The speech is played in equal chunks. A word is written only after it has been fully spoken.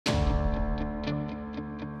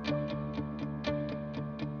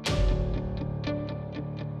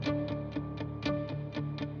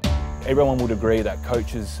everyone would agree that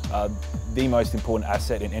coaches are the most important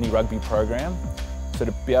asset in any rugby program. So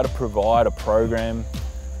to be able to provide a program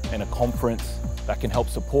and a conference that can help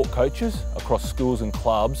support coaches across schools and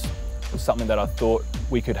clubs was something that I thought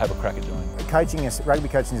we could have a crack at doing. Rugby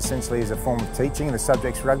coaching essentially is a form of teaching. The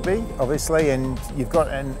subject's rugby, obviously, and you've got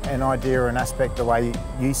an idea or an aspect the way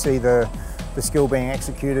you see the skill being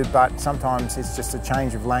executed, but sometimes it's just a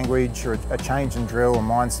change of language or a change in drill or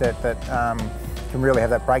mindset that can really have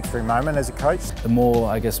that breakthrough moment as a coach. The more,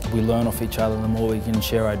 I guess, we learn off each other, the more we can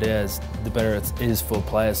share ideas, the better it is for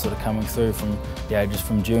players sort of coming through from the ages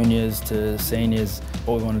from juniors to seniors.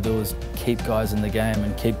 All we want to do is keep guys in the game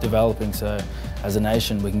and keep developing, so as a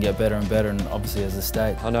nation we can get better and better, and obviously as a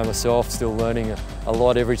state. I know myself still learning a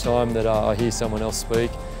lot every time that I hear someone else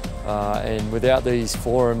speak, and without these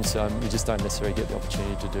forums you just don't necessarily get the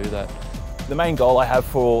opportunity to do that. The main goal I have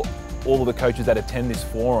for all of the coaches that attend this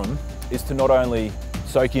forum is to not only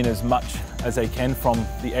soak in as much as they can from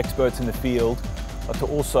the experts in the field, but to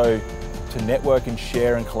also to network and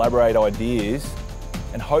share and collaborate ideas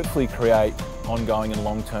and hopefully create ongoing and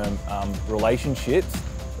long-term relationships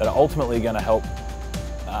that are ultimately going to help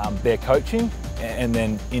their coaching and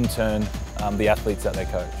then in turn the athletes that they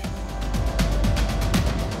coach.